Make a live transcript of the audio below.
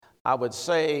I would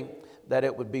say that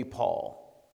it would be Paul.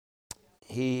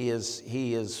 He is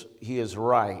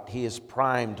right. He is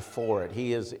primed for it.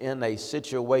 He is in a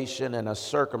situation and a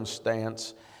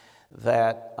circumstance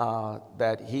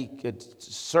that he could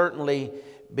certainly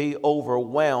be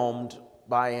overwhelmed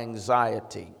by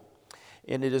anxiety.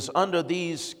 And it is under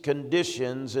these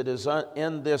conditions, it is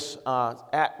in this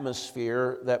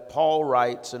atmosphere that Paul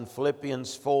writes in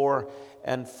Philippians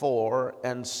 4:4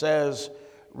 and says,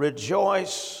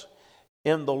 "Rejoice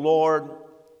in the Lord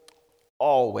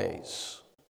always."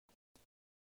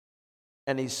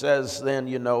 And he says then,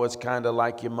 it's kind of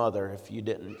like your mother. If you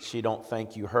didn't, she don't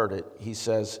think you heard it. He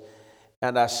says,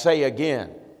 "And I say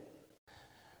again,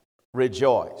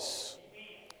 rejoice."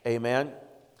 Amen.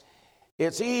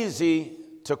 It's easy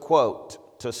to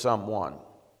quote to someone.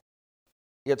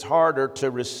 It's harder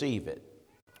to receive it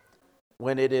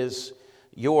when it is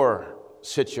your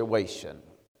situation,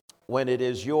 when it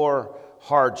is your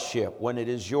hardship, when it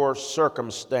is your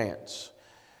circumstance,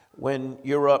 when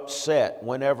you're upset,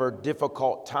 whenever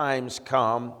difficult times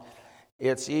come.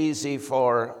 It's easy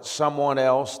for someone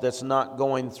else that's not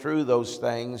going through those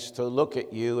things to look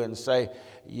at you and say,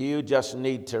 "You just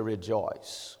need to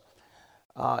rejoice."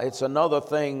 It's another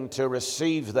thing to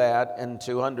receive that and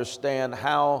to understand,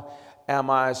 how am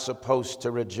I supposed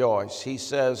to rejoice? He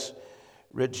says,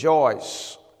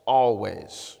 "Rejoice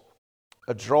always."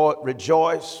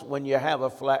 Rejoice when you have a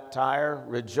flat tire.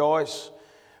 Rejoice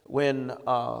when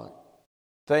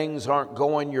things aren't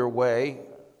going your way.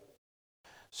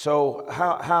 So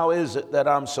how is it that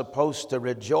I'm supposed to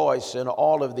rejoice in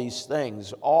all of these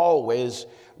things? Always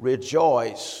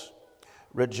rejoice.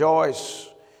 Rejoice,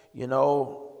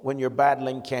 when you're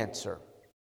battling cancer.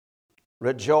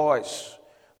 Rejoice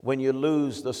when you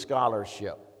lose the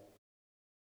scholarship.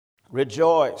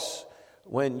 Rejoice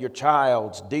when your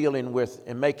child's dealing with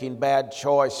and making bad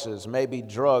choices, maybe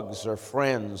drugs or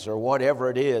friends or whatever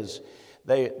it is.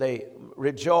 They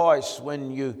rejoice when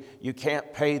you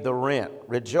can't pay the rent.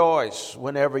 Rejoice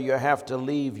whenever you have to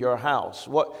leave your house.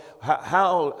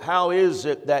 How is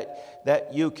it that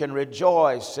you can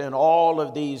rejoice in all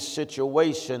of these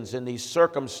situations, in these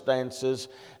circumstances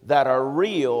that are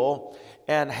real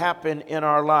and happen in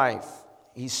our life?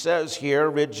 He says here,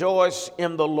 "Rejoice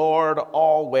in the Lord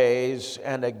always,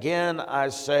 and again I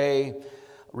say,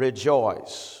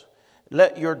 rejoice.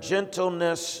 Let your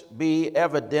gentleness be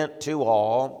evident to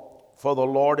all, for the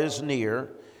Lord is near.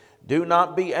 Do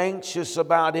not be anxious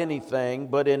about anything,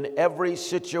 but in every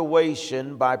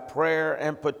situation, by prayer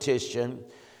and petition,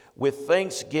 with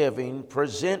thanksgiving,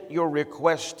 present your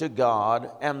requests to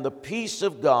God, and the peace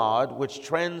of God, which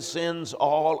transcends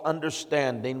all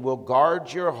understanding, will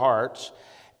guard your hearts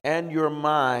and your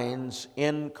minds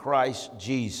in Christ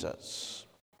Jesus."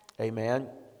 Amen.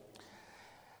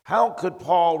 How could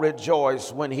Paul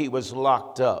rejoice when he was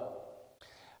locked up?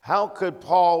 How could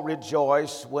Paul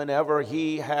rejoice whenever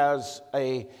he has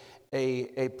a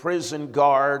prison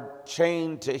guard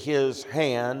chained to his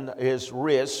hand, his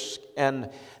wrist, and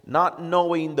not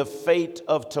knowing the fate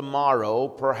of tomorrow?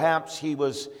 Perhaps he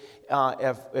was,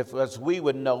 if as we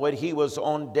would know it, he was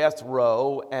on death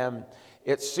row, and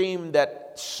it seemed that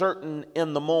certain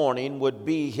in the morning would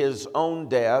be his own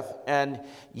death, and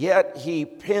yet he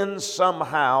pins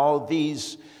somehow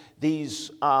these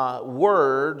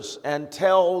words and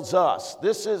tells us,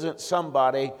 this isn't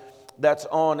somebody that's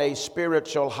on a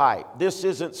spiritual height. This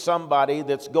isn't somebody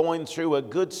that's going through a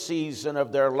good season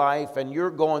of their life and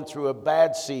you're going through a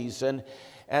bad season,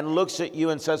 and looks at you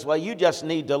and says, "Well, you just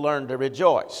need to learn to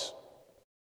rejoice."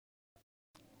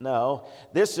 No,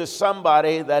 this is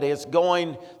somebody that is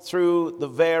going through the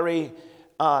very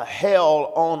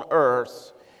hell on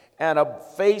earth and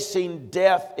facing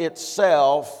death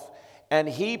itself, and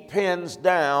he pins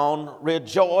down,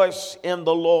 "Rejoice in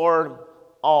the Lord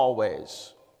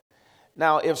always."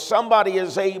 Now, if somebody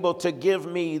is able to give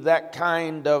me that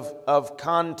kind of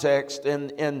context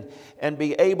and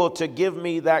be able to give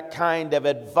me that kind of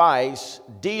advice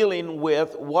dealing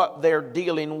with what they're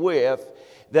dealing with,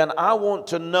 then I want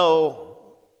to know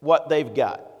what they've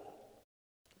got.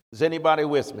 Is anybody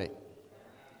with me?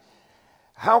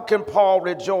 How can Paul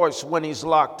rejoice when he's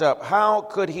locked up? How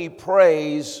could he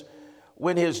praise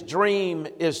when his dream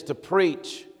is to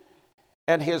preach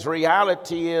and his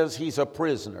reality is he's a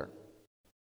prisoner?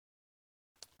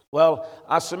 Well,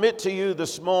 I submit to you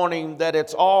this morning that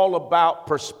it's all about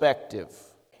perspective.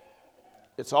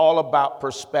 It's all about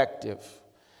perspective.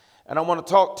 And I want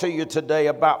to talk to you today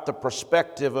about the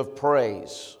perspective of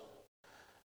praise.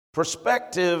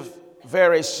 Perspective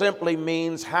very simply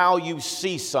means how you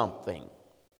see something.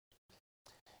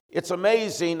 It's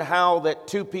amazing how that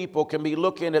two people can be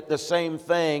looking at the same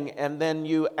thing, and then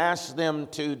you ask them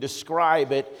to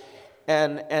describe it,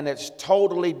 and it's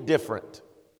totally different,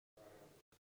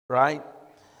 right?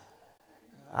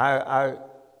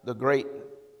 The great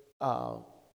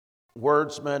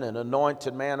wordsman and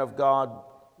anointed man of God,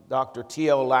 Dr.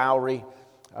 T.L. Lowry,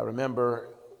 I remember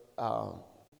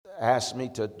asked me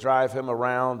to drive him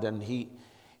around, and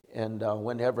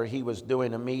whenever he was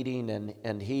doing a meeting,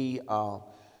 and he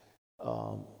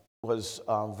was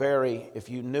very, if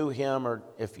you knew him or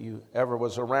if you ever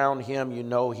was around him, you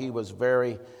know he was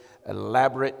very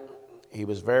elaborate. He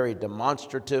was very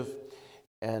demonstrative,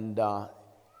 and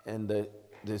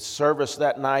the service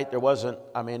that night, it wasn't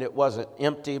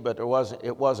empty, but it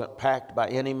wasn't packed by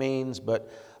any means.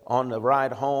 But on the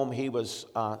ride home, he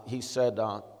said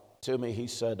to me,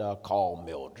 call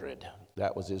Mildred.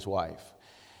 That was his wife.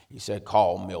 He said,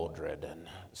 call Mildred. And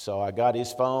so I got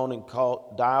his phone and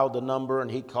dialed the number, and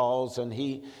he calls, and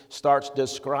he starts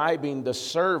describing the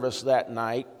service that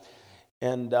night.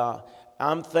 And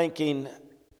I'm thinking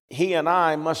he and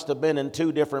I must have been in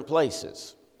two different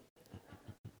places.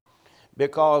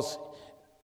 Because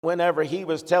whenever he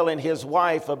was telling his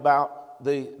wife about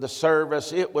the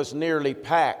service, it was nearly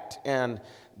packed, and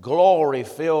glory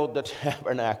filled the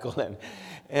tabernacle,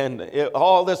 and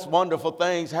all this wonderful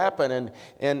things happened,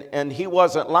 and he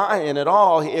wasn't lying at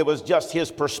all. It was just his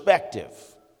perspective.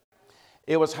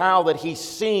 It was how that he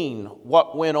seen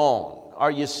what went on.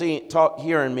 Are you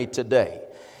hearing me today?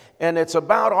 And it's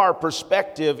about our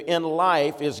perspective in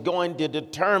life is going to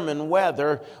determine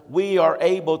whether we are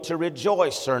able to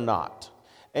rejoice or not.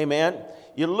 Amen.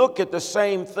 You look at the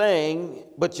same thing,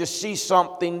 but you see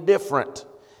something different.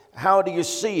 How do you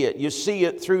see it? You see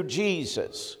it through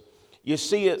Jesus. You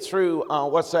see it through,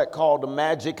 what's that called, a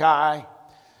magic eye,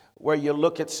 where you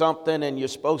look at something and you're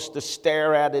supposed to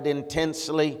stare at it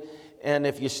intensely. And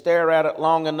if you stare at it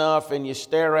long enough and you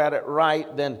stare at it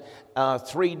right, then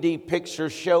 3D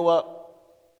pictures show up.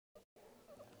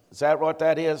 Is that what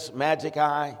that is? Magic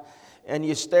eye? And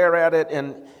you stare at it,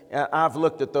 and I've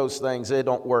looked at those things. They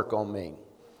don't work on me.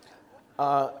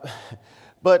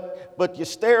 But you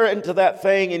stare into that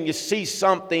thing and you see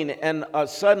something, and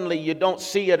suddenly you don't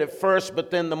see it at first,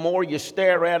 but then the more you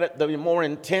stare at it, the more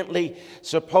intently,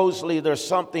 supposedly there's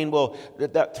something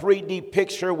that 3D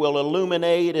picture will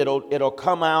illuminate. It'll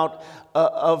come out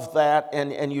of that,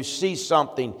 and you see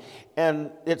something.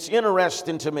 And it's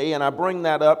interesting to me, and I bring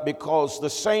that up because the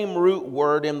same root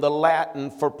word in the Latin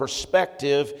for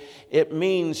perspective, it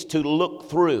means to look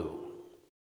through.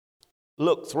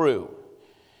 Look through.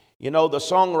 You know, the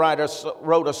songwriter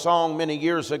wrote a song many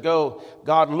years ago,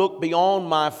 God looked beyond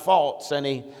my faults and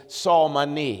he saw my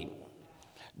need.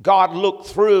 God looked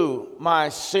through my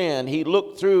sin. He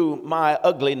looked through my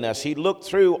ugliness. He looked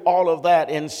through all of that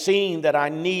and seen that I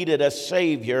needed a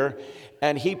Savior,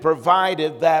 and he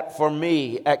provided that for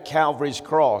me at Calvary's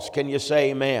cross. Can you say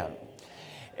amen?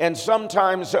 And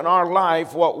sometimes in our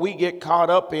life, what we get caught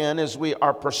up in is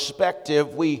our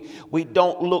perspective, we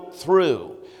don't look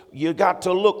through. You got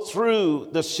to look through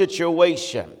the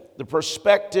situation, the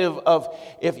perspective of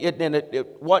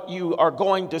what you are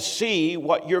going to see,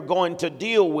 what you're going to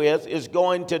deal with is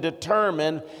going to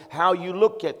determine how you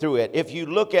look through it. If you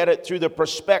look at it through the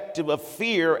perspective of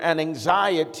fear and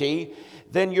anxiety,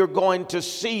 then you're going to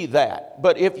see that.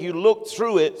 But if you look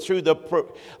through it through the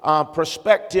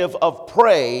perspective of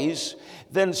praise,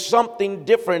 then something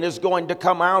different is going to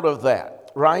come out of that,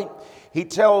 right? He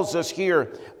tells us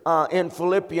here in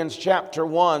Philippians chapter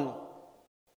 1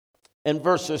 and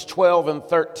verses 12 and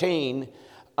 13,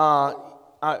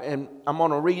 and I'm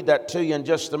going to read that to you in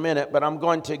just a minute, but I'm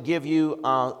going to give you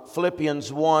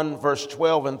Philippians 1 verse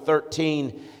 12 and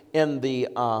 13 in the,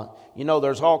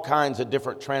 there's all kinds of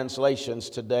different translations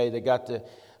today. They got the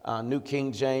New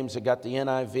King James, they got the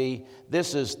NIV.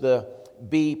 This is the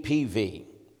BPV.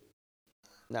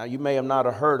 Now, you may have not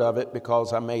have heard of it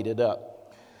because I made it up.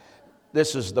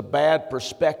 This is the Bad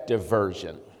Perspective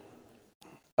version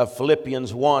of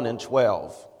Philippians 1 and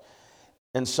 12.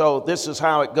 And so this is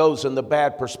how it goes in the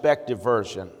Bad Perspective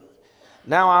version.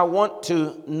 Now I want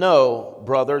to know,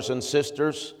 brothers and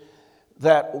sisters,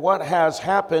 that what has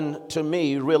happened to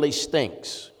me really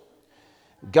stinks.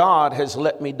 God has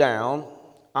let me down.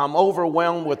 I'm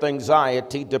overwhelmed with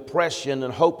anxiety, depression,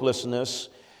 and hopelessness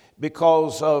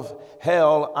because of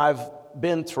hell I've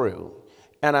been through.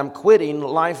 And I'm quitting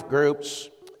life groups,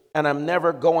 and I'm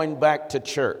never going back to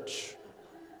church.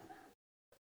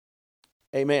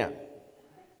 Amen.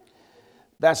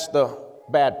 That's the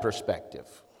bad perspective.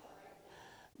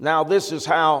 Now, this is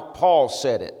how Paul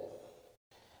said it.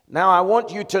 Now, I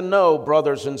want you to know,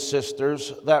 brothers and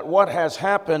sisters, that what has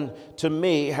happened to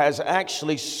me has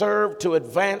actually served to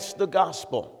advance the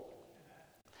gospel.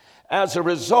 As a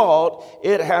result,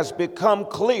 it has become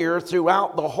clear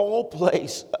throughout the whole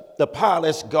place, the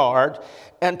palace guard,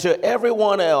 and to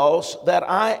everyone else that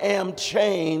I am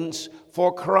chained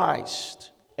for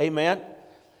Christ. Amen.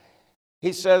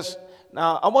 He says,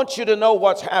 now I want you to know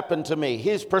what's happened to me.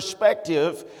 His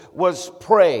perspective was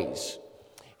praise.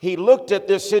 He looked at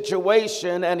this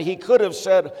situation and he could have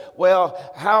said,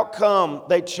 well, how come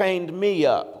they chained me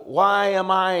up? Why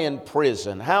am I in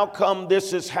prison? How come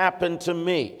this has happened to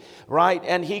me? Right?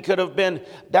 And he could have been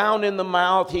down in the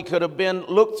mouth. He could have been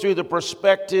looked through the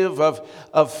perspective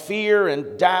of fear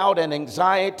and doubt and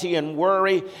anxiety and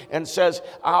worry and says,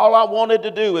 all I wanted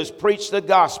to do is preach the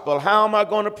gospel. How am I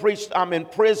going to preach? I'm in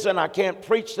prison. I can't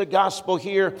preach the gospel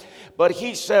here. But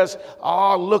he says,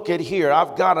 oh, look at here.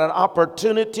 I've got an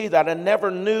opportunity that I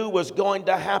never knew was going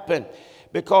to happen.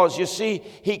 Because you see,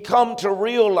 he come to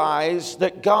realize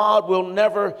that God will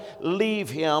never leave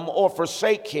him or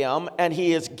forsake him, and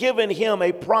he has given him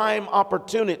a prime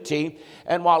opportunity.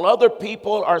 And while other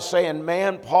people are saying,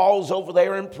 man, Paul's over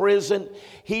there in prison,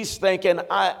 he's thinking,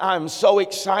 I'm so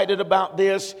excited about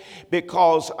this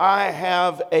because I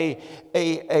have a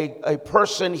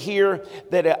person here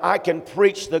that I can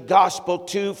preach the gospel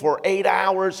to for 8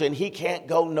 hours and he can't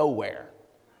go nowhere.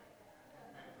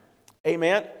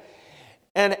 Amen.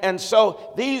 And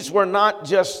so these were not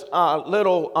just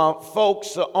little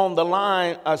folks on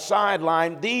the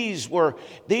sideline. These were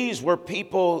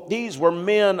people. These were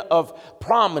men of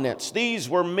prominence. These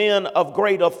were men of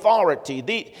great authority.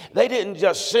 They didn't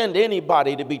just send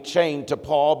anybody to be chained to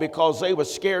Paul because they were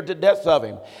scared to death of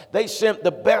him. They sent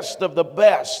the best of the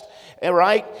best.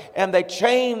 Right? And they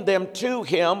chained them to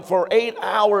him for 8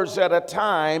 hours at a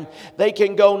time. They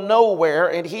can go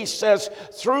nowhere. And he says,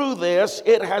 through this,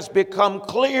 it has become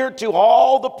clear to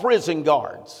all the prison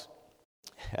guards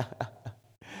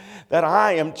that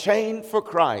I am chained for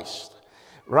Christ.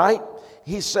 Right?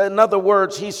 He said, in other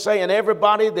words, he's saying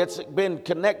everybody that's been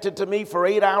connected to me for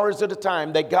 8 hours at a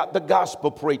time, they got the gospel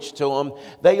preached to them.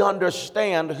 They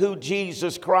understand who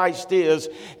Jesus Christ is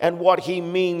and what he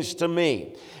means to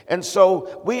me. And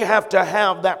so we have to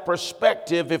have that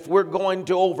perspective if we're going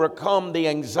to overcome the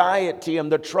anxiety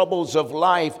and the troubles of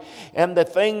life and the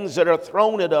things that are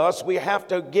thrown at us. We have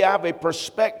to have a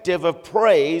perspective of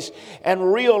praise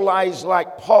and realize,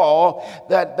 like Paul,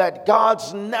 that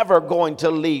God's never going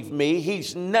to leave me.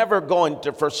 He's never going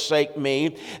to forsake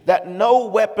me. That no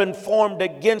weapon formed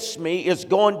against me is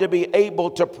going to be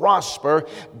able to prosper.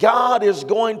 God is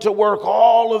going to work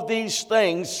all of these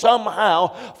things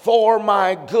somehow for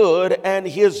my good and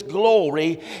his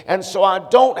glory. And so I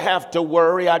don't have to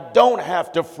worry. I don't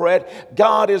have to fret.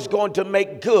 God is going to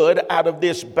make good out of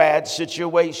this bad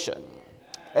situation.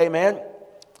 Amen.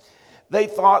 They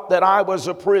thought that I was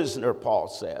a prisoner, Paul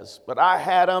says, but I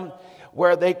had them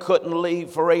where they couldn't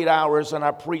leave for 8 hours and I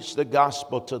preached the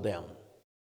gospel to them.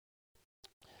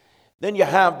 Then you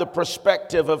have the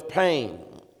perspective of pain,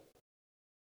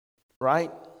 right?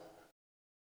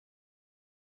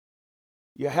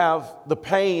 You have the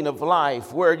pain of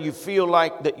life where you feel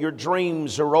like that your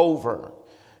dreams are over.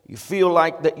 You feel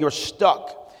like that you're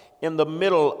stuck in the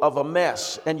middle of a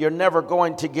mess and you're never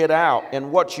going to get out.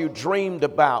 And what you dreamed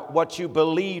about, what you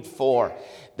believed for,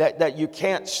 that you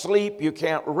can't sleep, you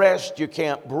can't rest, you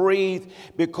can't breathe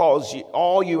because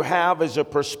all you have is a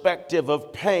perspective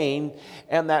of pain,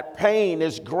 and that pain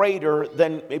is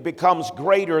it becomes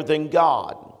greater than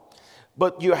God.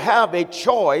 But you have a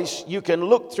choice. You can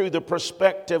look through the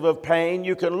perspective of pain.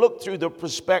 You can look through the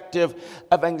perspective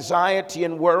of anxiety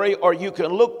and worry, or you can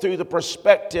look through the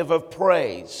perspective of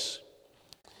praise.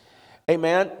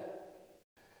 Amen.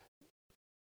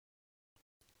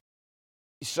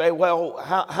 You say, well,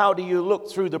 how do you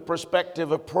look through the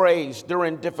perspective of praise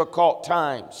during difficult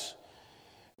times?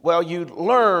 Well, you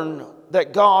learn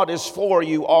that God is for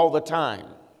you all the time.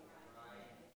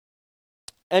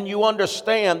 And you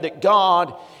understand that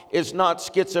God is not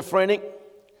schizophrenic.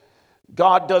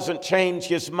 God doesn't change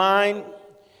his mind.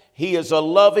 He is a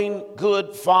loving,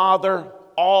 good Father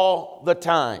all the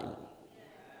time.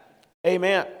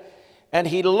 Amen. And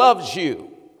he loves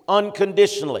you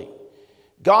unconditionally.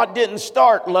 God didn't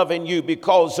start loving you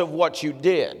because of what you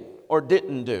did or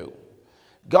didn't do.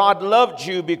 God loved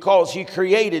you because he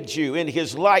created you in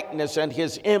his likeness and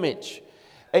his image.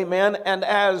 Amen. And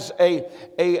as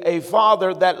a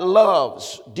father that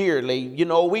loves dearly,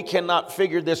 we cannot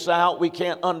figure this out. We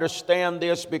can't understand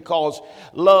this because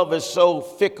love is so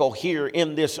fickle here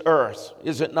in this earth.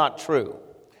 Is it not true?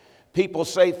 People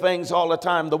say things all the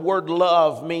time. The word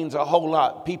love means a whole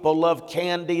lot. People love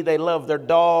candy, they love their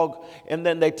dog, and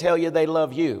then they tell you they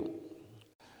love you.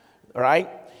 Right?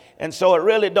 And so it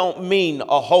really don't mean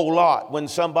a whole lot when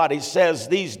somebody says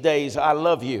these days, I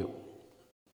love you.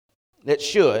 It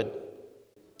should.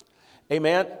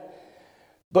 Amen.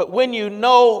 But when you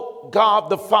know God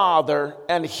the Father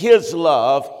and His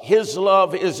love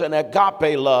is an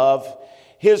agape love.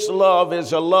 His love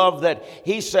is a love that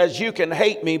He says, you can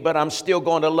hate me, but I'm still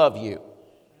going to love you.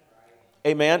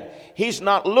 Amen. He's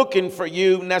not looking for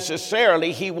you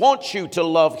necessarily. He wants you to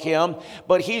love Him,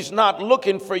 but He's not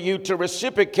looking for you to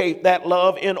reciprocate that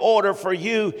love in order for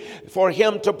Him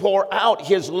to pour out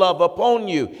His love upon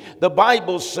you. The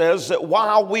Bible says that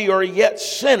while we are yet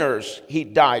sinners, He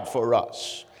died for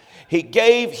us. He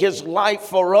gave His life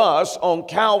for us on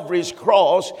Calvary's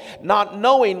cross, not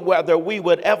knowing whether we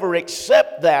would ever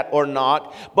accept that or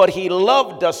not, but He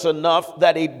loved us enough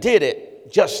that He did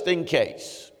it just in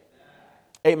case.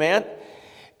 Amen.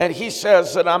 And He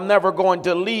says that I'm never going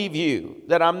to leave you,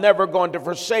 that I'm never going to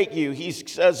forsake you. He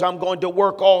says I'm going to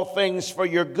work all things for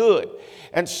your good.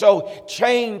 And so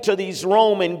chained to these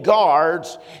Roman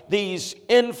guards, these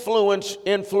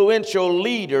influential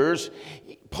leaders,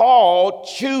 Paul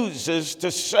chooses to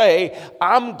say,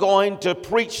 I'm going to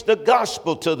preach the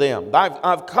gospel to them.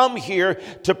 I've come here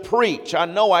to preach. I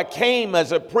know I came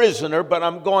as a prisoner, but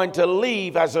I'm going to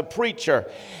leave as a preacher.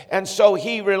 And so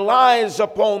he relies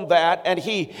upon that, and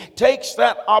he takes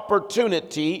that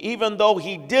opportunity, even though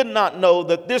he did not know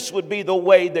that this would be the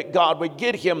way that God would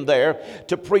get him there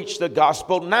to preach the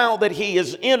gospel. Now that he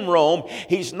is in Rome,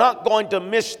 he's not going to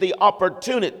miss the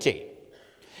opportunity.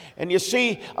 And you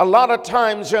see, a lot of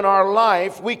times in our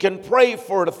life, we can pray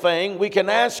for a thing, we can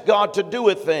ask God to do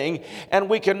a thing, and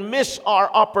we can miss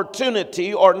our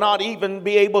opportunity or not even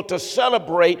be able to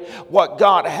celebrate what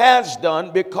God has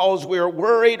done because we're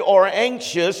worried or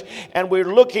anxious and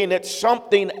we're looking at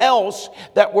something else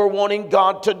that we're wanting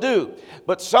God to do.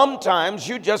 But sometimes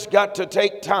you just got to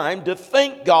take time to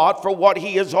thank God for what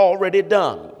He has already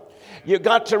done. You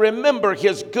got to remember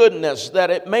His goodness,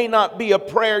 that it may not be a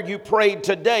prayer you prayed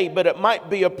today, but it might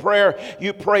be a prayer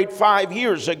you prayed 5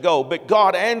 years ago. But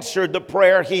God answered the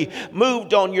prayer. He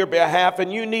moved on your behalf,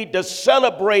 and you need to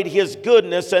celebrate His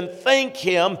goodness and thank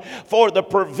Him for the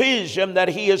provision that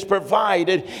He has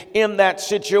provided in that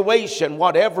situation,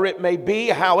 whatever it may be,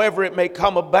 however it may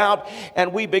come about.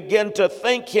 And we begin to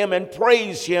thank Him and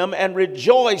praise Him and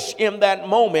rejoice in that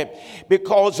moment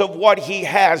because of what He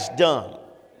has done.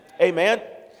 Amen.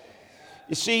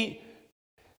 You see,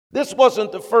 this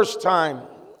wasn't the first time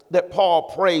that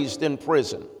Paul praised in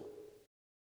prison.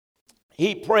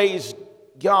 He praised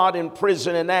God in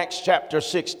prison in Acts chapter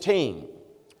 16.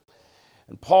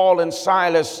 And Paul and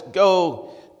Silas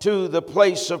go to the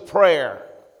place of prayer,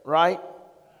 right?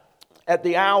 At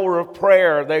the hour of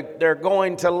prayer, they're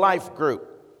going to life group.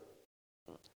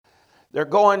 They're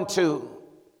going to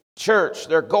church.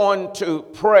 They're going to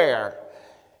prayer.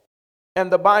 And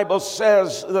the Bible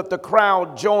says that the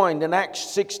crowd joined in Acts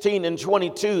 16 and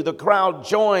 22. The crowd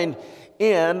joined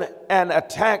in and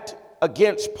attacked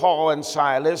against Paul and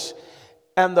Silas.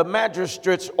 And the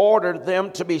magistrates ordered them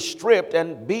to be stripped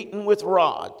and beaten with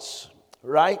rods.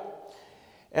 Right?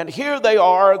 And here they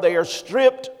are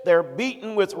stripped, they're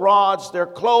beaten with rods, their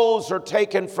clothes are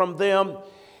taken from them.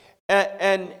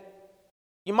 And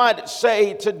you might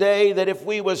say today that if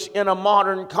we was in a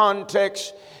modern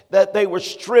context, that they were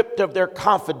stripped of their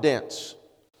confidence.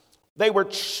 They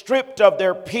were stripped of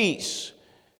their peace.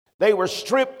 They were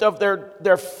stripped of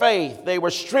their faith. They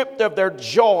were stripped of their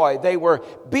joy. They were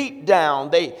beat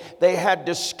down. They had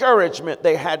discouragement.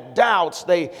 They had doubts.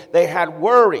 They had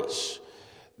worries.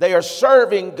 They are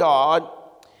serving God,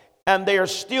 and they are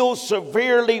still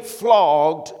severely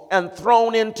flogged and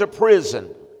thrown into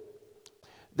prison.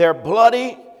 They're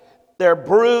bloody. They're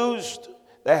bruised.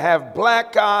 They have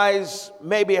black eyes,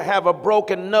 maybe have a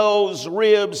broken nose,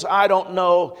 ribs, I don't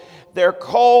know. They're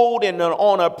cold and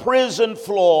on a prison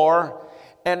floor,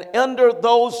 and under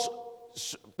those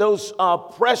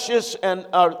precious and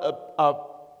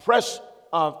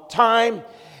time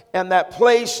and that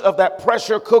place of that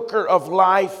pressure cooker of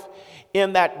life,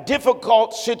 in that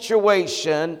difficult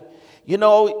situation. You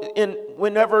know,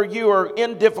 whenever you are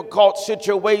in difficult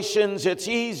situations, it's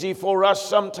easy for us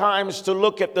sometimes to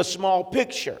look at the small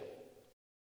picture,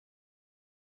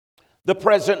 the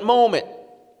present moment,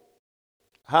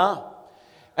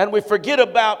 and we forget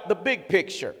about the big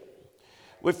picture.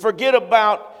 We forget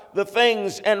about the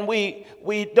things, and we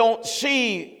don't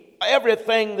see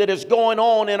everything that is going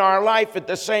on in our life at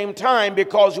the same time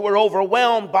because we're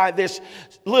overwhelmed by this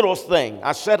little thing.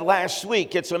 I said last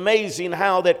week, it's amazing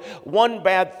how that one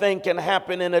bad thing can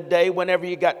happen in a day whenever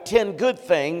you got 10 good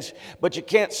things, but you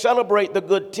can't celebrate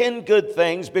the 10 good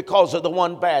things because of the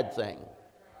one bad thing.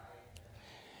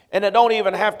 And it don't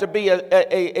even have to be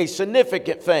a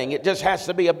significant thing. It just has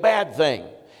to be a bad thing.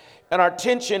 And our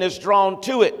attention is drawn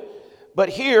to it. But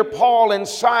here, Paul and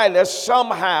Silas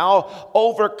somehow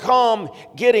overcome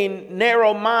getting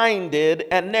narrow-minded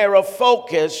and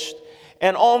narrow-focused,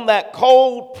 and on that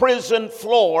cold prison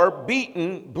floor,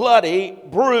 beaten, bloody,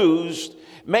 bruised,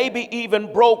 maybe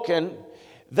even broken,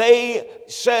 they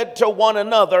said to one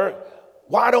another,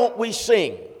 "Why don't we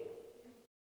sing?"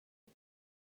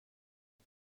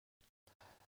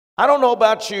 I don't know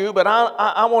about you, but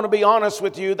I want to be honest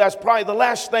with you. That's probably the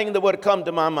last thing that would have come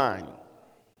to my mind.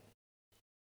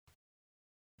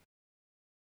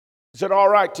 Is it all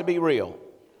right to be real?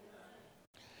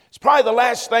 It's probably the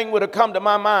last thing would have come to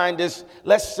my mind is,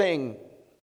 let's sing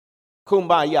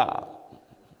Kumbaya.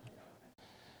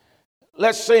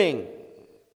 Let's sing,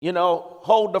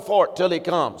 hold the fort till he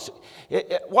comes.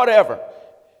 Whatever.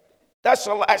 That's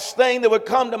the last thing that would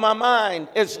come to my mind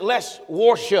is let's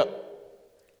worship,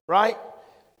 right?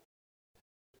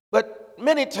 But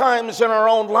many times in our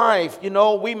own life,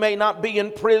 we may not be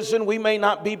in prison, we may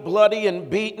not be bloody and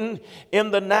beaten in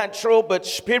the natural, but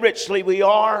spiritually we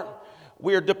are.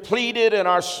 We're depleted in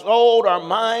our soul, our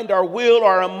mind, our will,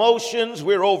 our emotions.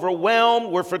 We're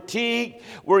overwhelmed, we're fatigued,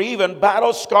 we're even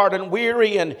battle-scarred and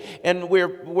weary, and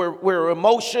we're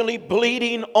emotionally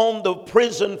bleeding on the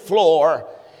prison floor.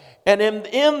 And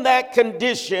in that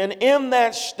condition, in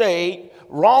that state,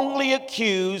 wrongly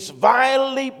accused,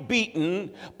 vilely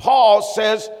beaten, Paul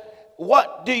says,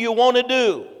 "What do you want to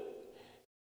do?"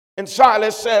 And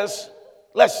Silas says,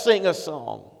 "Let's sing a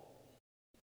song.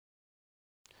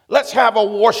 Let's have a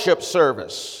worship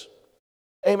service."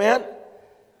 Amen.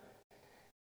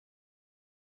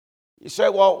 You say,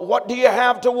 "Well, what do you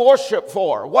have to worship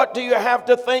for? What do you have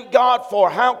to thank God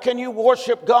for? How can you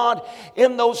worship God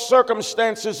in those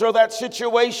circumstances or that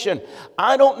situation?"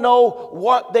 I don't know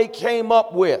what they came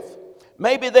up with.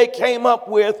 Maybe they came up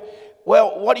with,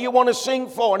 "Well, what do you want to sing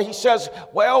for?" And he says,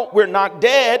 "Well, we're not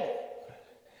dead.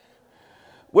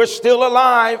 We're still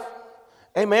alive."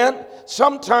 Amen.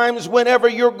 Sometimes whenever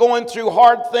you're going through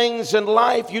hard things in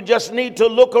life, you just need to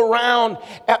look around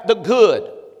at the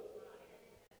good.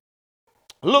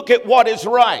 Look at what is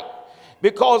right.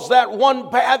 Because that one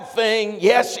bad thing,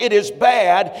 yes, it is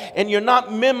bad, and you're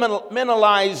not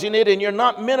minimizing it, and you're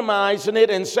not minimizing it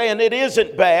and saying it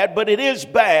isn't bad, but it is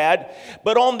bad.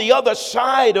 But on the other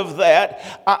side of that,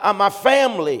 my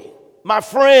family, my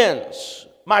friends,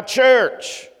 my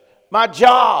church, my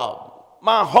job,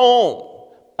 my home,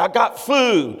 I got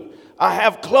food, I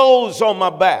have clothes on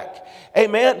my back.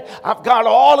 Amen. I've got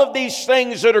all of these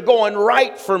things that are going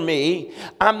right for me.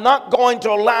 I'm not going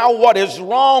to allow what is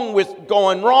wrong with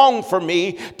going wrong for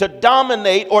me to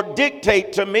dominate or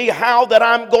dictate to me how that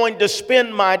I'm going to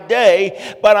spend my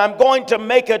day, but I'm going to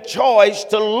make a choice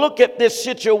to look at this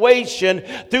situation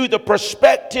through the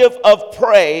perspective of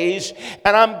praise,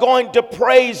 and I'm going to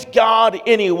praise God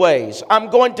anyways. I'm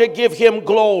going to give him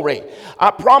glory.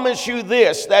 I promise you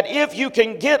this, that if you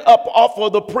can get up off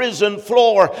of the prison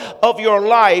floor of your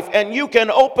life and you can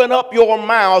open up your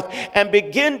mouth and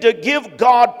begin to give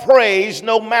God praise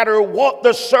no matter what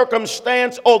the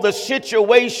circumstance or the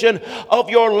situation of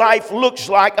your life looks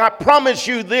like, I promise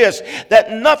you this,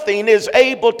 that nothing is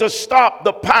able to stop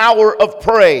the power of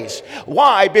praise.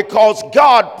 Why? Because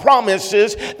God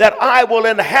promises that I will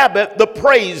inhabit the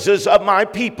praises of my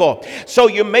people. So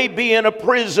you may be in a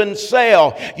prison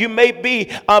cell, you may be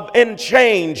in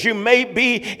chains, you may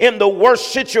be in the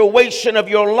worst situation of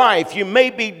your life, you may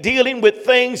be dealing with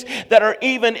things that are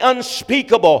even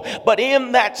unspeakable. But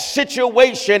in that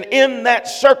situation, in that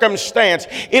circumstance,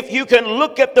 if you can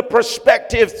look at the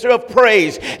perspective of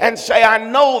praise and say, I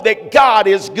know that God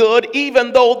is good,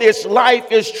 even though this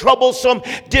life is troublesome,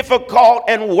 difficult,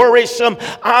 and worrisome,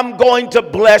 I'm going to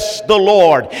bless the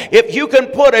Lord. If you can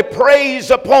put a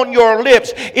praise upon your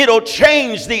lips, it'll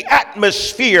change the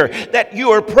atmosphere that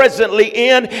you are presently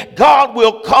in. God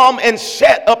will come and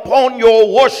set upon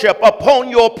your worship, upon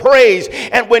your praise,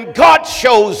 and when God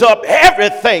shows up,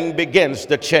 everything begins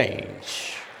to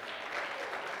change.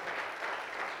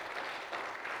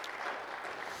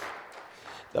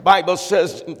 The Bible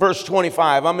says in verse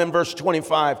 25, I'm in verse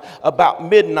 25, about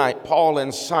midnight, Paul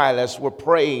and Silas were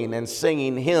praying and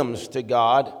singing hymns to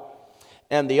God,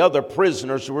 and the other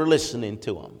prisoners were listening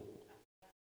to them.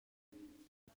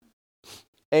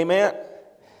 Amen.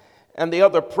 and the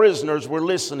other prisoners were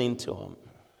listening to him.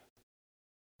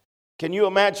 Can you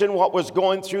imagine what was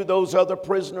going through those other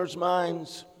prisoners'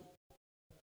 minds?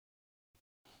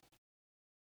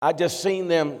 I just seen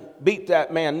them beat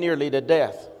that man nearly to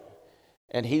death,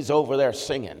 and he's over there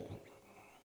singing.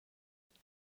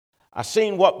 I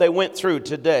seen what they went through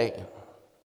today.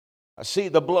 I see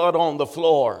the blood on the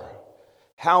floor.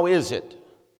 How is it?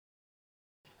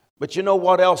 But you know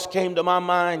what else came to my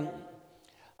mind?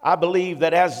 I believe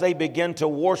that as they begin to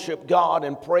worship God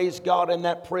and praise God in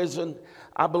that prison,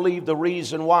 I believe the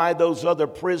reason why those other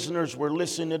prisoners were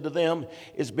listening to them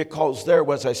is because there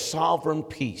was a sovereign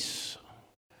peace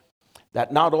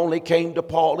that not only came to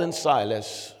Paul and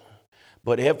Silas,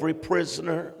 but every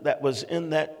prisoner that was in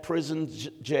that prison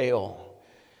jail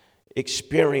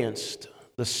experienced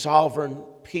the sovereign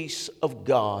peace of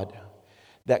God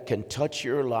that can touch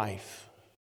your life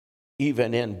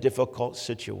even in difficult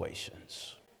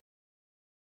situations.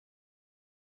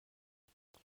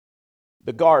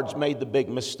 The guards made the big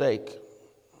mistake.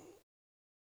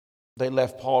 They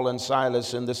left Paul and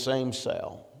Silas in the same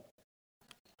cell.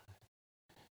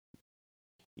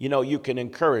 You know, you can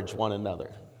encourage one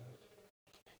another.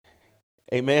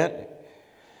 Amen?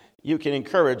 You can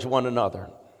encourage one another.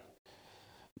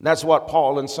 That's what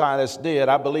Paul and Silas did.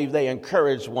 I believe they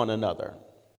encouraged one another.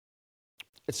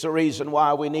 It's the reason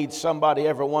why we need somebody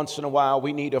every once in a while.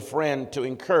 We need a friend to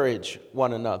encourage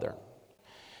one another.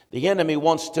 The enemy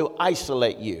wants to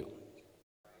isolate you,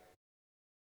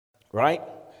 right?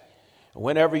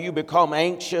 Whenever you become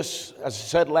anxious, as I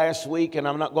said last week, and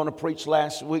I'm not going to preach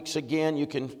last week's again, you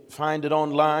can find it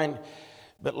online.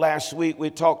 But last week we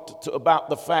talked about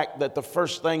the fact that the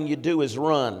first thing you do is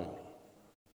run.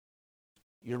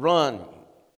 You run,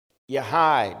 you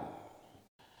hide.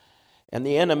 And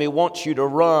the enemy wants you to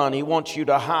run. He wants you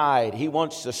to hide. He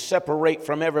wants to separate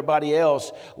from everybody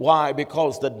else. Why?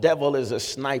 Because the devil is a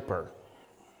sniper.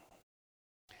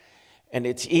 And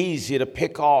it's easy to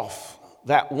pick off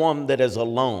that one that is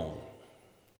alone.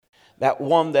 That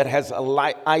one that has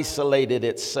isolated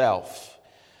itself.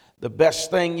 The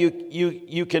best thing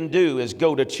you can do is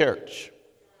go to church.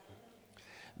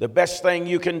 The best thing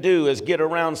you can do is get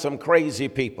around some crazy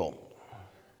people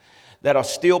that'll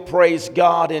still praise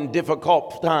God in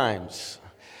difficult times,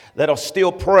 that'll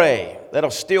still pray, that'll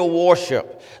still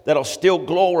worship, that'll still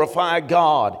glorify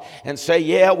God and say,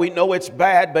 yeah, we know it's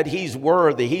bad, but He's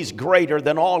worthy. He's greater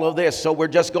than all of this. So we're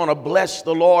just going to bless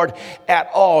the Lord at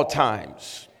all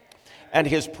times. And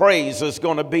His praise is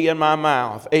going to be in my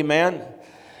mouth. Amen.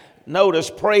 Notice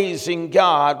praising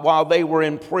God while they were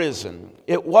in prison.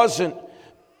 It wasn't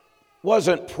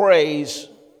praise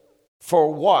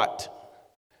for what?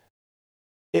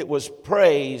 It was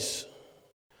praise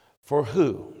for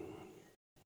who?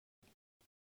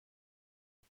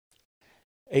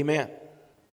 Amen.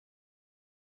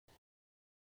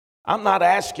 I'm not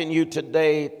asking you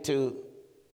today to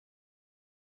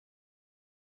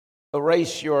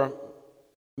erase your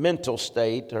mental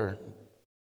state or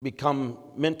become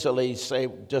mentally, say,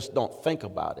 just don't think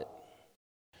about it.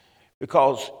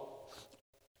 Because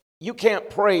you can't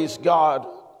praise God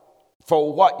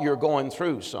for what you're going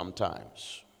through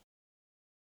sometimes.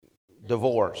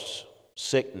 Divorce,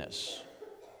 sickness,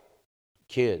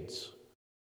 kids.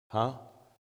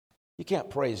 You can't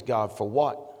praise God for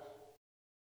what?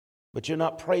 But you're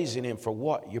not praising Him for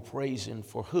what? You're praising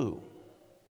for who?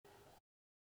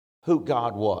 Who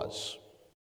God was.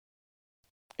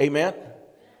 Amen?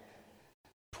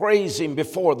 Praise Him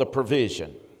before the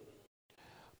provision.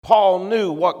 Paul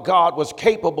knew what God was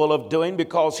capable of doing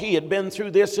because he had been through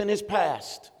this in his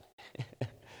past.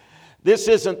 This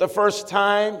isn't the first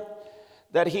time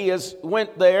that he has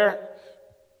went there.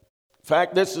 In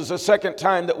fact, this is the second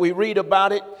time that we read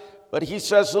about it. But he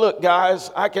says, look, guys,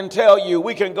 I can tell you,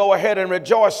 we can go ahead and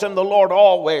rejoice in the Lord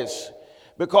always,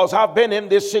 because I've been in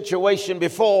this situation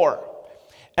before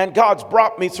and God's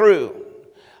brought me through.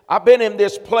 I've been in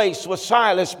this place with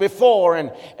Silas before,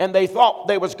 and they thought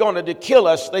they was going to kill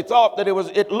us. They thought that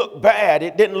it looked bad.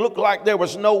 It didn't look like there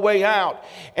was no way out.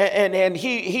 And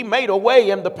he made a way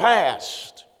in the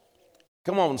past.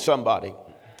 Come on, somebody.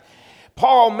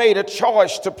 Paul made a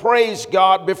choice to praise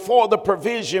God before the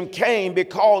provision came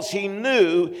because he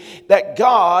knew that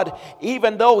God,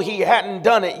 even though he hadn't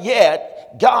done it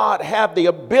yet, God had the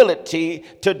ability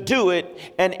to do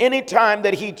it. And anytime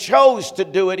that he chose to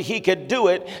do it, he could do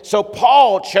it. So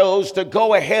Paul chose to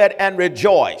go ahead and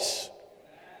rejoice.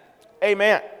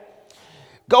 Amen.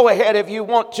 Go ahead if you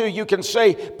want to. You can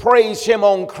say praise him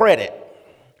on credit,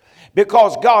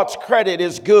 because God's credit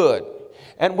is good.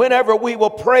 And whenever we will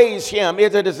praise him,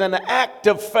 it is an act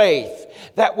of faith.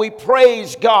 that we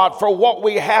praise God for what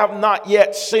we have not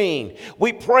yet seen.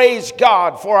 We praise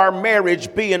God for our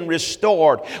marriage being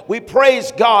restored. We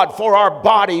praise God for our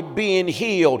body being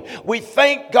healed. We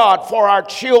thank God for our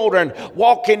children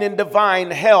walking in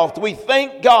divine health. We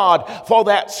thank God for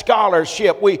that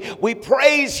scholarship. We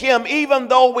praise Him even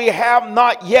though we have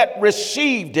not yet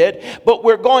received it, but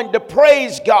we're going to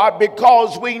praise God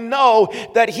because we know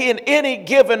that He, in any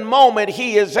given moment,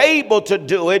 He is able to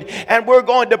do it, and we're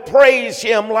going to praise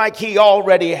Him like He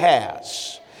already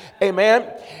has.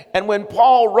 Amen. And when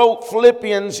Paul wrote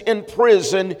Philippians in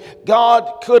prison,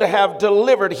 God could have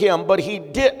delivered him, but He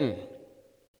didn't.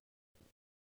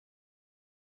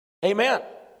 Amen.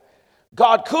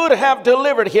 God could have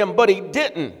delivered him, but He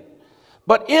didn't.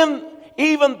 But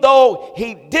even though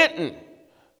He didn't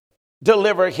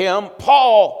deliver him,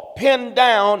 Paul penned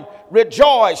down,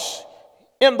 rejoice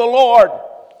in the Lord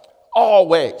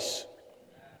always.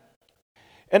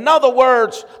 In other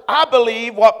words, I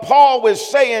believe what Paul was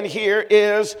saying here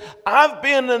is, I've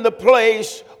been in the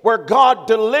place where God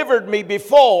delivered me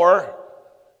before,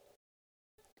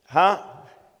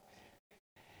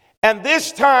 and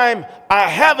this time I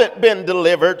haven't been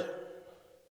delivered,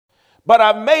 but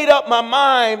I've made up my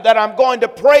mind that I'm going to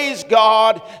praise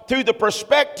God through the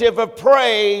perspective of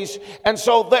praise. And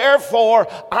so therefore,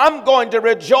 I'm going to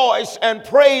rejoice and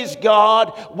praise God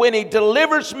when He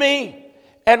delivers me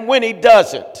and when He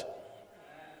doesn't.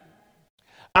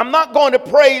 I'm not going to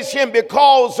praise Him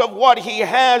because of what He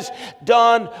has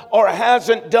done or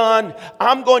hasn't done.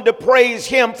 I'm going to praise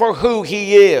Him for who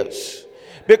He is.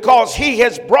 Because He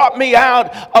has brought me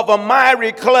out of a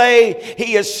miry clay.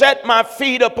 He has set my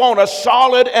feet upon a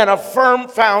solid and a firm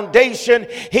foundation.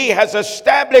 He has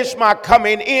established my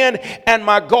coming in and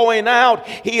my going out.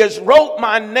 He has wrote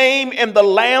my name in the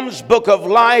Lamb's book of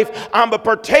life. I'm a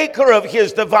partaker of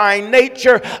His divine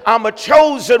nature. I'm a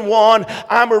chosen one.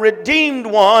 I'm a redeemed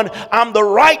one. I'm the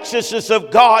righteousness of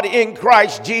God in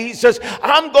Christ Jesus.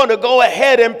 I'm going to go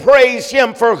ahead and praise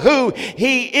Him for who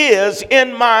He is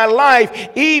in my life.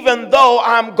 Even though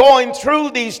I'm going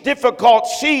through these difficult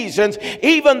seasons,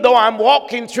 even though I'm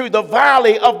walking through the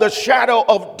valley of the shadow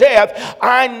of death,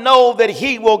 I know that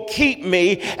He will keep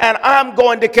me, and I'm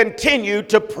going to continue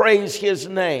to praise His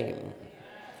name.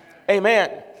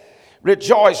 Amen.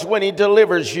 Rejoice when He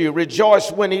delivers you.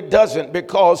 Rejoice when He doesn't,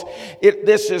 because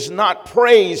this is not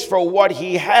praise for what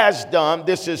He has done.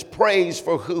 This is praise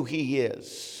for who He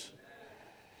is.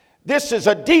 This is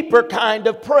a deeper kind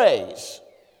of praise.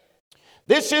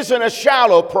 This isn't a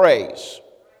shallow praise.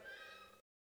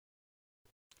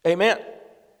 Amen.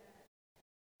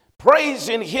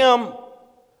 Praising Him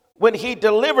when He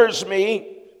delivers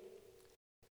me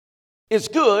is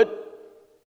good,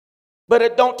 but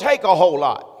it don't take a whole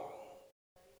lot.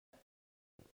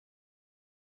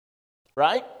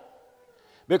 Right?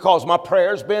 Because my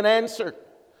prayer's been answered.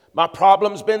 My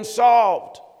problem's been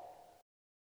solved.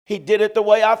 He did it the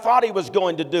way I thought He was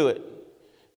going to do it.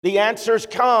 The answers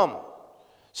come.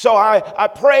 So I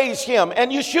praise Him, and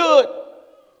you should,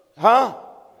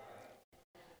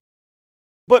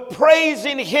 But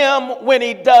praising Him when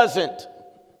He doesn't,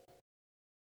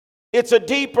 it's a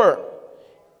deeper,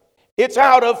 it's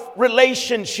out of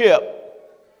relationship,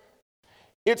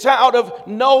 it's out of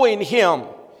knowing Him,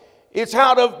 it's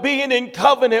out of being in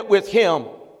covenant with Him,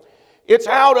 it's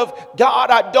out of,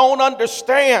 God, I don't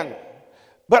understand,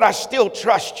 but I still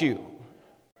trust You.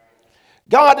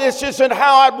 God, this isn't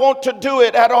how I want to do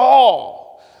it at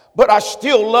all, but I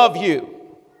still love You.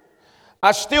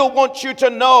 I still want You to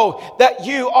know that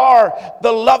You are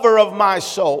the lover of my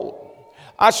soul.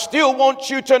 I still want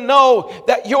You to know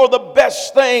that You're the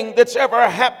best thing that's ever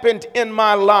happened in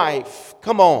my life.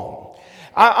 Come on.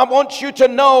 I want you to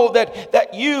know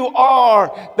that You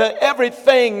are the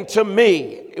everything to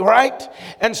me, right?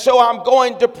 And so I'm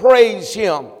going to praise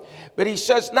Him. But he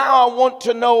says, now I want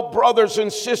to know, brothers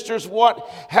and sisters, what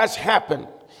has happened.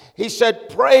 He said,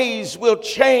 praise will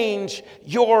change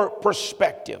your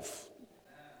perspective.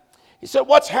 He said,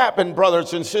 what's happened,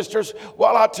 brothers and sisters?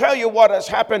 Well, I'll tell you what has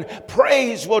happened.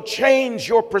 Praise will change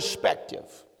your perspective.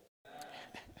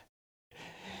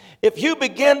 If you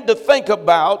begin to think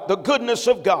about the goodness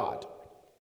of God,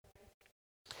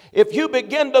 if you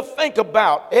begin to think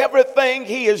about everything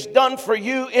He has done for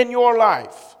you in your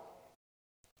life,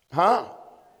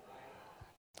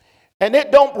 and it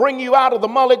don't bring you out of the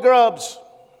mully grubs.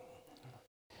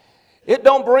 It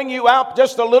don't bring you out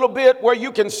just a little bit where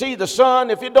you can see the sun.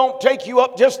 If it don't take you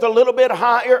up just a little bit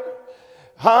higher,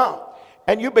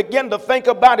 and you begin to think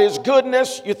about His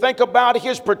goodness, you think about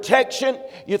His protection,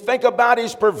 you think about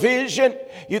His provision,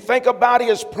 you think about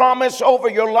His promise over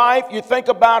your life, you think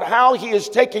about how He is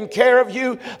taking care of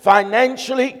you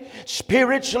financially,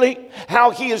 spiritually, how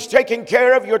He is taking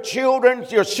care of your children,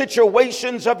 your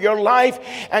situations of your life,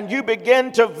 and you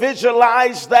begin to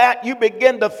visualize that, you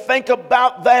begin to think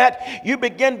about that, you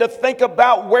begin to think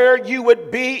about where you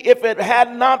would be if it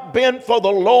had not been for the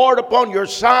Lord upon your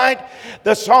side.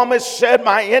 The psalmist said,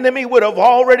 my enemy would have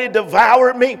already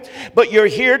devoured me, but you're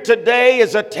here today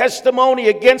as a testimony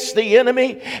against the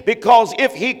enemy, because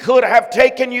if he could have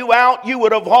taken you out, you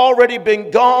would have already been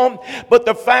gone. But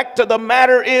the fact of the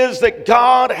matter is that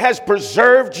God has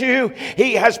preserved you.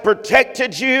 He has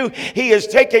protected you. He has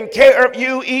taken care of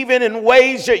you even in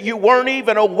ways that you weren't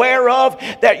even aware of,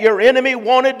 that your enemy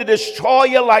wanted to destroy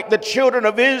you like the children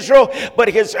of Israel, but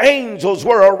His angels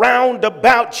were around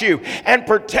about you and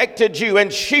protected you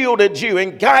and shielded you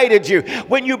and guided you.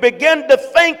 When you begin to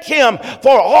thank Him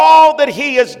for all that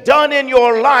He has done in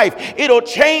your life, it'll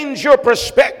change your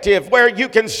perspective, where you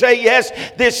can say, yes,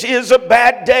 this is a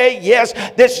bad day. Yes,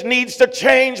 this needs to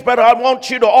change, but I want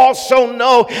you to also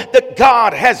know that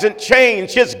God hasn't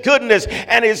changed. His goodness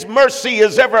and His mercy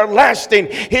is everlasting.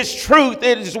 His truth,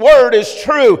 His word is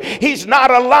true. He's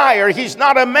not a liar. He's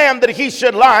not a man that He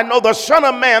should lie, nor the Son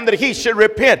of Man that He should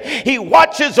repent. He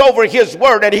watches over His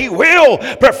word, and He will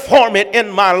perform it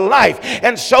in my life.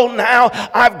 And so now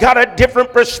I've got a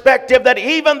different perspective, that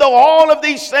even though all of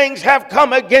these things have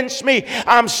come against me,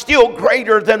 I'm still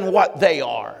greater than what they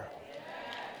are.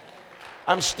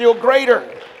 I'm still greater.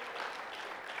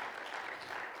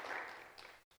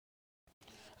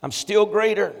 I'm still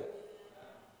greater.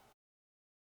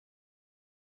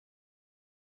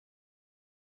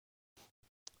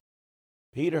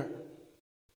 Peter,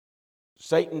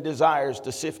 Satan desires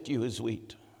to sift you as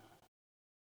wheat.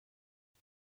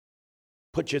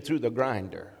 Put you through the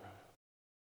grinder.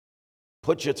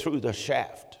 Put you through the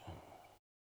shaft.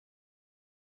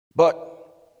 But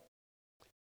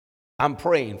I'm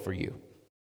praying for you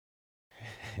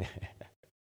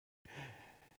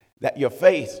that your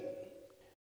faith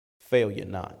fail you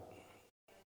not.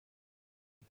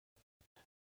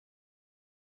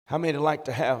 How many like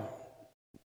to have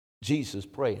Jesus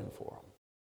praying for them?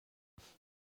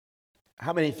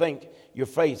 How many think your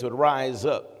faith would rise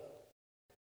up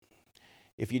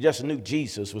if you just knew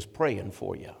Jesus was praying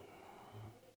for you?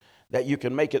 That you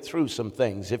can make it through some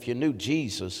things if you knew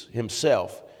Jesus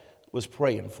Himself was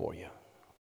praying for you.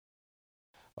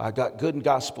 Well, I got good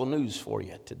gospel news for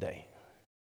you today.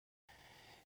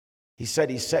 He said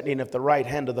He's sitting at the right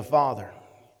hand of the Father,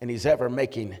 and He's ever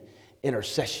making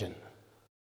intercession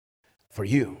for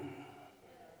you,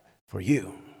 for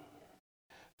you,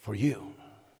 for you,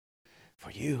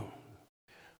 for you,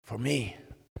 for me.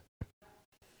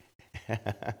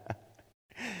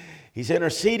 He's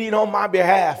interceding on my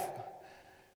behalf,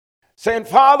 saying,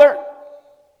 Father,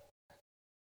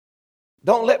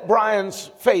 don't let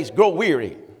Brian's face grow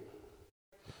weary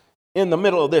in the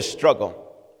middle of this struggle.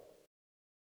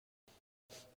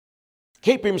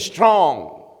 Keep him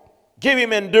strong. Give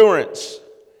him endurance.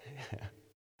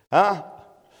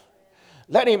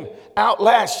 Let him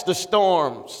outlast the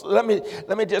storms. Let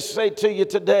me just say to you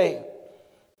today,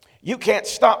 you can't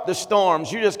stop the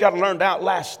storms. You just got to learn to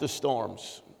outlast the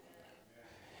storms.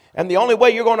 And the only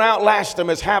way you're going to outlast them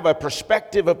is have a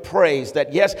perspective of praise,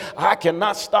 that yes, I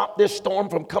cannot stop this storm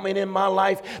from coming in my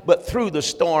life, but through the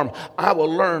storm, I will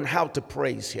learn how to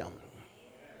praise Him.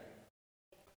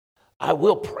 I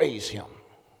will praise Him.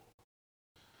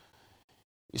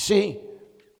 You see,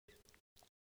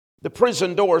 the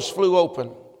prison doors flew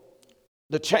open.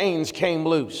 The chains came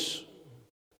loose.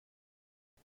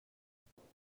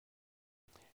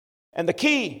 And the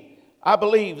key, I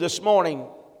believe, this morning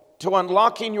to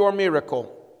unlocking your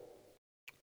miracle,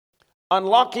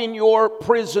 unlocking your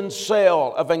prison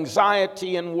cell of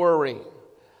anxiety and worry,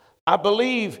 I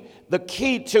believe the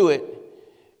key to it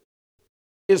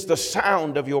is the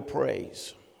sound of your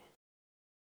praise.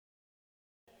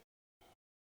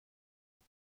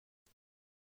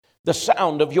 The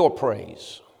sound of your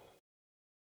praise.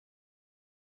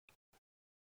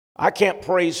 I can't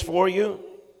praise for you.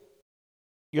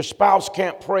 Your spouse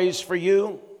can't praise for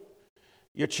you.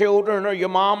 Your children or your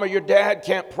mom or your dad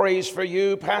can't praise for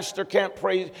you. Pastor can't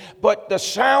praise. But the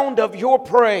sound of your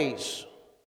praise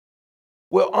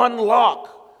will unlock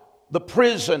the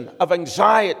prison of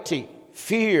anxiety,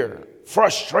 fear,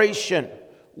 frustration,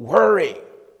 worry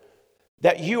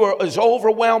that is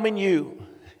overwhelming you.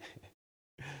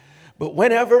 But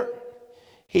whenever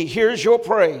He hears your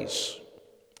praise,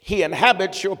 He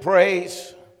inhabits your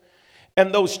praise,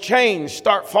 and those chains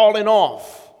start falling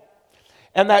off,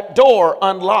 and that door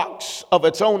unlocks of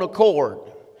its own accord,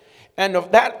 and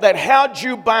of that held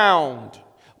you bound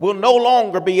will no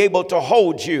longer be able to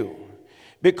hold you,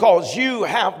 because you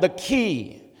have the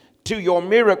key to your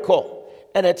miracle,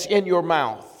 and it's in your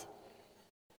mouth.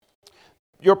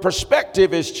 Your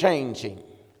perspective is changing.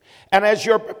 And as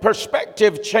your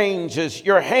perspective changes,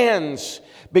 your hands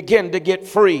begin to get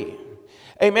free.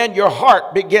 Amen. Your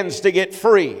heart begins to get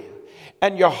free.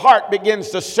 And your heart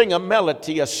begins to sing a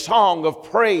melody, a song of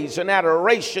praise and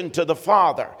adoration to the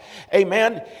Father.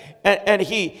 Amen. And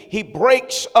he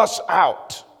breaks us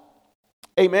out.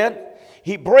 Amen.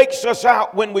 He breaks us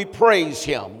out when we praise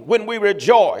him, when we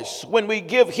rejoice, when we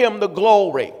give him the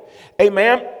glory.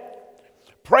 Amen.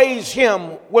 Praise him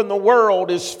when the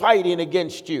world is fighting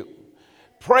against you.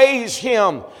 Praise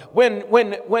him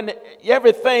when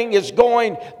everything is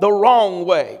going the wrong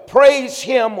way. Praise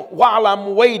him while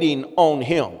I'm waiting on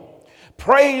him.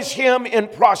 Praise him in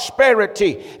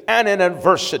prosperity and in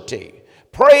adversity.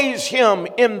 Praise him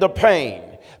in the pain.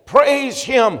 Praise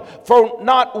him for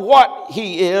not what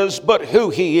he is, but who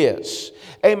he is.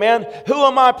 Amen. Who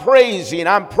am I praising?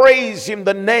 I'm praising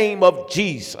the name of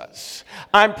Jesus.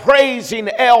 I'm praising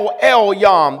El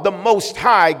Elyon, the Most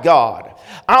High God.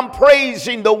 I'm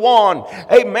praising the one,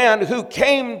 amen, who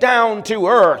came down to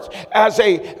earth as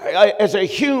a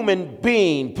human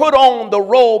being, put on the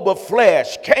robe of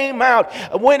flesh, came out,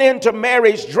 went into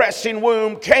Mary's dressing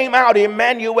room, came out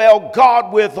Emmanuel,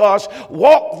 God with us,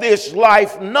 walked this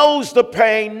life, knows the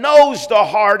pain, knows the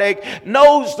heartache,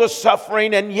 knows the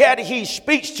suffering, and yet he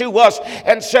speaks to us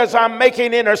and says, I'm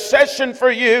making intercession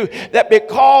for you, that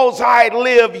because I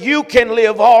live, you can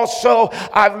live also.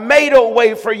 I've made a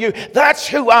way for you. That's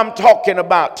who I'm talking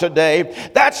about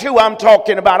today. That's who I'm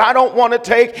talking about. I don't want to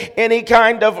take any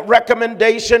kind of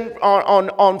recommendation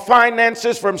on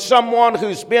finances from someone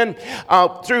who's been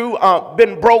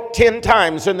broke 10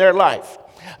 times in their life.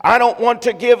 I don't want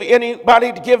to give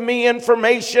anybody to give me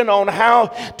information on how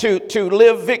to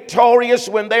live victorious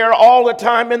when they are all the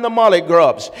time in the molly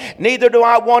grubs. Neither do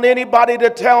I want anybody to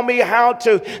tell me how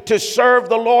to serve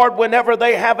the Lord whenever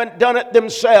they haven't done it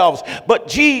themselves. But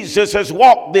Jesus has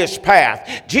walked this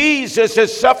path. Jesus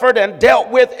has suffered and dealt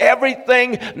with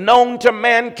everything known to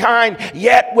mankind,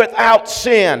 yet without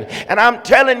sin. And I'm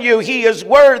telling you, he is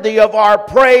worthy of our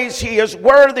praise. He is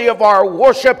worthy of our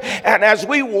worship. And as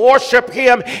we worship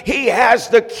him, he has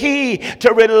the key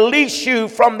to release you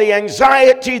from the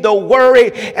anxiety, the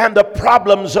worry, and the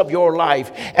problems of your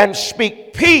life, and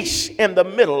speak peace in the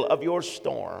middle of your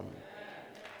storm.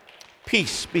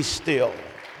 Peace, be still.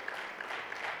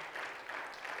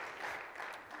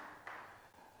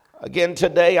 Again,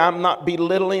 today, I'm not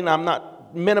belittling, I'm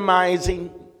not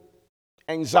minimizing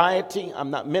anxiety. I'm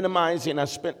not minimizing. I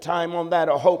spent time on that.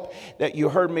 I hope that you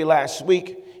heard me last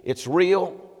week. It's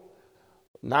real.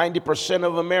 90%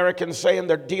 of Americans saying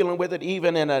they're dealing with it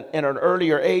even in an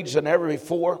earlier age than ever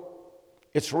before.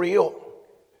 It's real.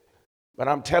 But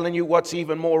I'm telling you what's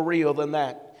even more real than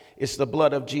that. It's the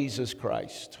blood of Jesus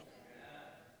Christ.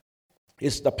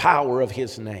 It's the power of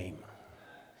his name.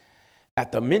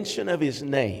 At the mention of his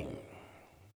name,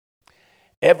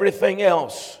 everything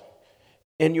else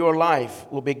in your life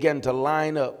will begin to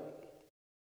line up.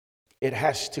 It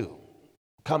has to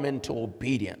come into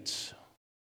obedience.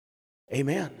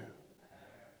 Amen.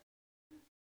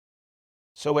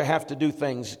 So we have to do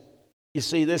things. You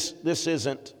see, this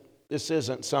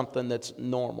isn't something that's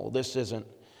normal. This isn't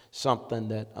something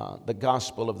that the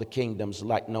gospel of the kingdom's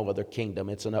like no other kingdom.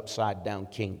 It's an upside down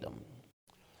kingdom.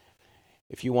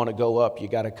 If you want to go up, you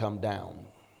got to come down.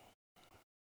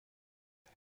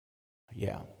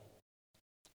 Yeah.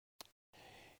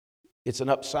 It's an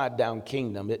upside down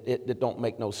kingdom. It don't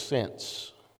make no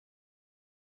sense.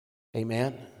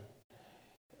 Amen.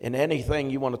 And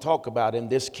anything you want to talk about in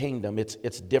this kingdom, it's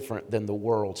different than the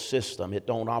world system. It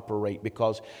don't operate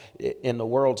because in the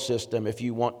world system, if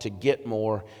you want to get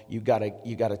more, you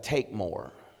gotta take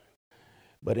more.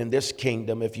 But in this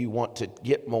kingdom, if you want to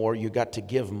get more, you got to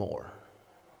give more.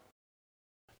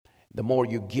 The more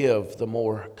you give, the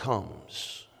more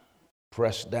comes.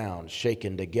 Pressed down,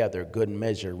 shaken together, good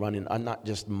measure, running, not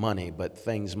just money, but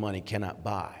things money cannot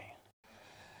buy.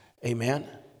 Amen.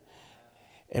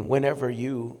 And whenever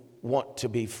you want to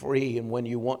be free and when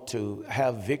you want to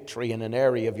have victory in an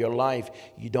area of your life,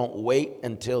 you don't wait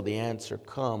until the answer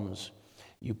comes.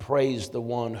 You praise the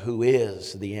one who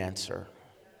is the answer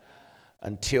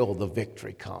until the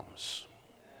victory comes.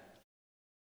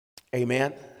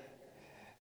 Amen.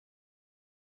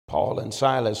 Paul and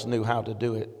Silas knew how to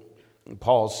do it.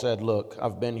 Paul said, look,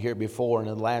 I've been here before, and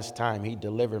the last time he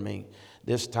delivered me.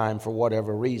 This time, for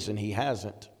whatever reason, he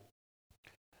hasn't.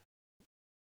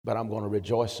 But I'm going to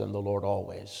rejoice in the Lord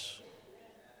always.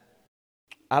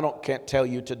 Can't tell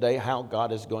you today how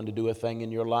God is going to do a thing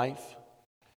in your life,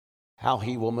 how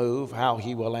he will move, how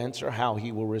he will answer, how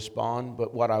he will respond.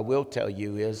 But what I will tell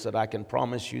you is that I can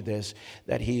promise you this,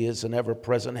 that he is an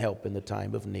ever-present help in the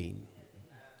time of need.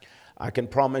 I can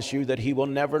promise you that he will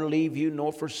never leave you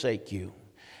nor forsake you,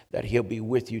 that he'll be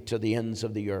with you to the ends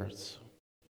of the earth.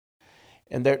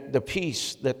 And the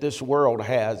peace that this world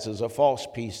has is a false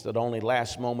peace that only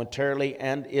lasts momentarily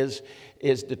and it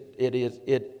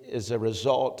is a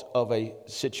result of a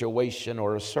situation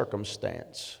or a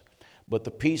circumstance. But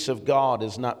the peace of God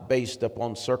is not based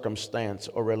upon circumstance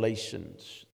or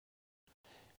relations.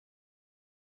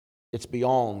 It's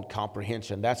beyond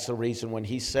comprehension. That's the reason when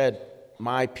he said,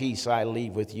 my peace I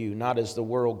leave with you, not as the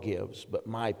world gives, but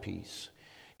my peace.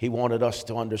 He wanted us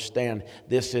to understand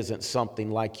this isn't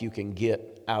something like you can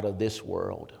get out of this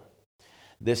world.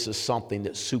 This is something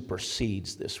that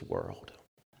supersedes this world.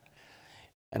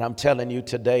 And I'm telling you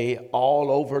today, all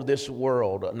over this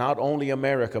world, not only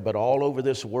America, but all over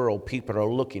this world, people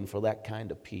are looking for that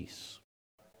kind of peace.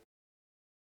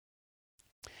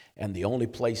 And the only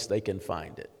place they can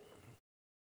find it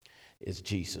is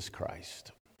Jesus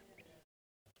Christ.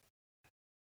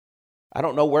 I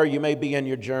don't know where you may be in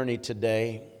your journey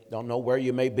today. Don't know where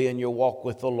you may be in your walk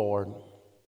with the Lord.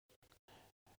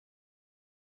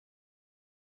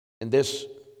 And this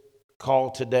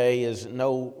call today is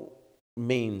no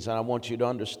means, and I want you to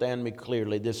understand me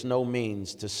clearly, this no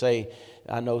means to say,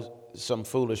 I know some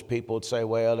foolish people would say,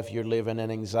 well, if you're living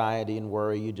in anxiety and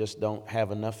worry, you just don't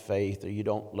have enough faith or you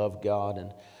don't love God.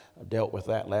 And I dealt with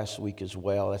that last week as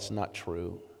well. That's not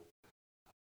true.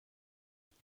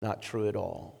 Not true at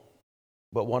all.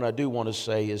 But what I do want to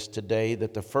say is today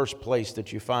that the first place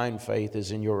that you find faith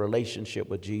is in your relationship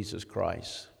with Jesus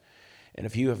Christ. And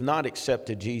if you have not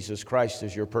accepted Jesus Christ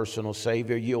as your personal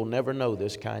Savior, you'll never know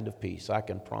this kind of peace. I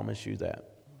can promise you that.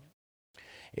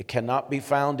 It cannot be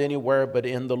found anywhere but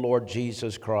in the Lord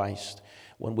Jesus Christ.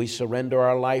 When we surrender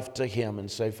our life to Him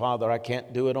and say, Father, I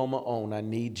can't do it on my own. I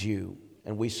need you.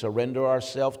 And we surrender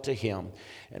ourselves to Him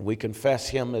and we confess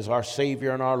Him as our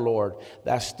Savior and our Lord.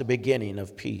 That's the beginning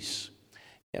of peace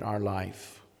in our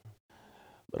life.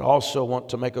 But I also want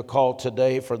to make a call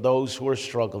today for those who are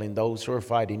struggling, those who are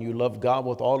fighting. You love God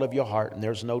with all of your heart, and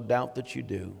there's no doubt that you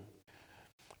do.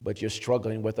 But you're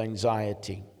struggling with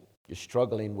anxiety. You're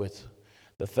struggling with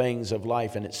the things of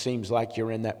life, and it seems like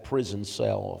you're in that prison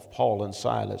cell of Paul and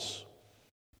Silas.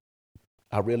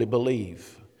 I really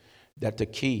believe that the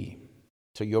key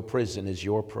to your prison is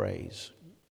your praise.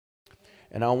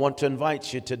 And I want to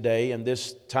invite you today in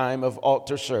this time of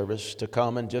altar service to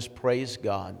come and just praise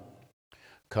God.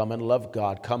 Come and love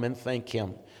God. Come and thank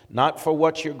Him. Not for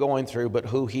what you're going through, but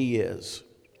who He is.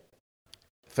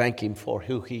 Thank Him for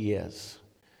who He is.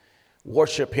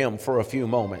 Worship Him for a few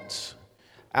moments.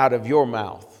 Out of your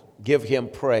mouth, give Him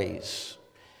praise.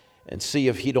 And see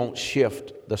if He don't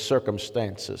shift the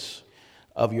circumstances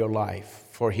of your life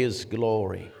for His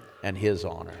glory and His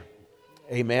honor.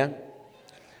 Amen.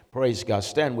 Praise God.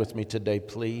 Stand with me today,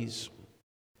 please.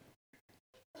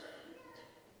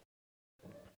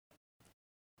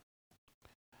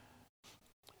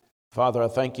 Father, I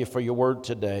thank you for your word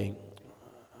today.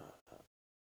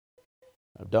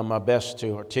 I've done my best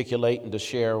to articulate and to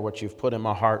share what you've put in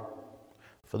my heart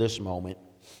for this moment.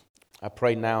 I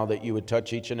pray now that you would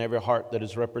touch each and every heart that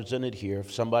is represented here.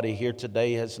 If somebody here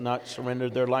today has not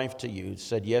surrendered their life to you,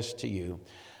 said yes to you,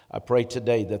 I pray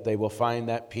today that they will find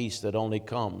that peace that only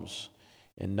comes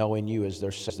in knowing you as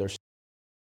their